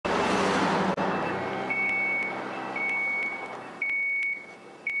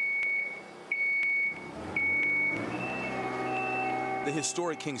The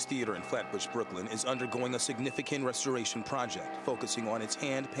historic King's Theater in Flatbush, Brooklyn is undergoing a significant restoration project focusing on its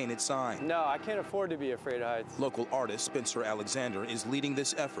hand-painted sign. No, I can't afford to be afraid of heights. Local artist Spencer Alexander is leading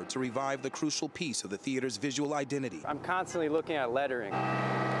this effort to revive the crucial piece of the theater's visual identity. I'm constantly looking at lettering.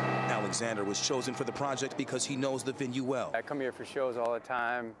 Alexander was chosen for the project because he knows the venue well. I come here for shows all the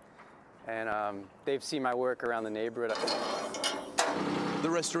time, and they've seen my work around the neighborhood. The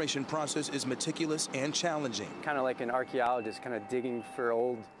restoration process is meticulous and challenging. Kind of like an archaeologist, kind of digging for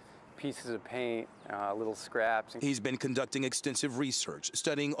old pieces of paint, little scraps. He's been conducting extensive research,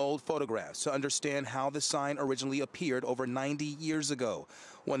 studying old photographs to understand how the sign originally appeared over 90 years ago.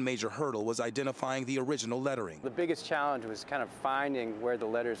 One major hurdle was identifying the original lettering. The biggest challenge was kind of finding where the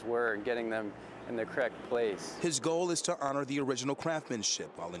letters were and getting them in the correct place. His goal is to honor the original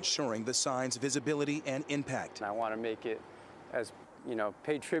craftsmanship while ensuring the sign's visibility and impact. And I want to make it as,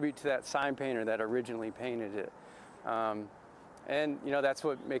 pay tribute to that sign painter that originally painted it. And, that's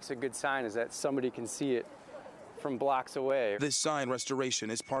what makes a good sign, is that somebody can see it from blocks away. This sign restoration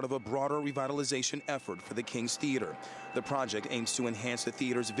is part of a broader revitalization effort for the King's Theater. The project aims to enhance the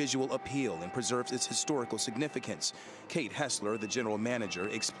theater's visual appeal and preserves its historical significance. Kate Hessler, the general manager,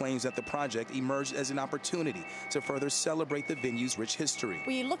 explains that the project emerged as an opportunity to further celebrate the venue's rich history.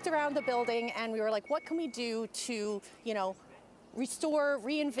 We looked around the building and we were like, what can we do to, restore,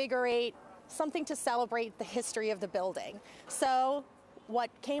 reinvigorate, something to celebrate the history of the building. So what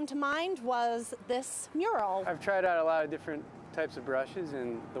came to mind was this mural. I've tried out a lot of different types of brushes,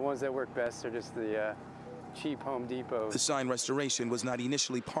 and the ones that work best are just the cheap Home Depot. The sign restoration was not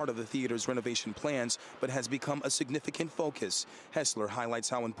initially part of the theater's renovation plans, but has become a significant focus. Hessler highlights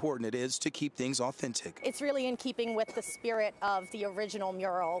how important it is to keep things authentic. It's really in keeping with the spirit of the original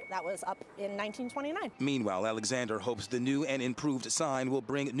mural that was up in 1929. Meanwhile, Alexander hopes the new and improved sign will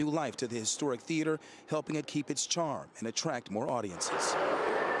bring new life to the historic theater, helping it keep its charm and attract more audiences.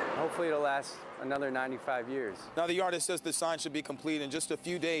 Hopefully it'll last another 95 years. Now, the artist says the sign should be complete in just a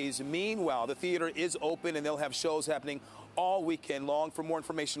few days. Meanwhile, the theater is open and they'll have shows happening all weekend long. For more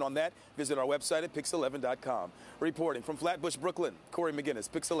information on that, visit our website at pix11.com. Reporting from Flatbush, Brooklyn, Corey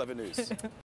McGinnis, Pix 11 News.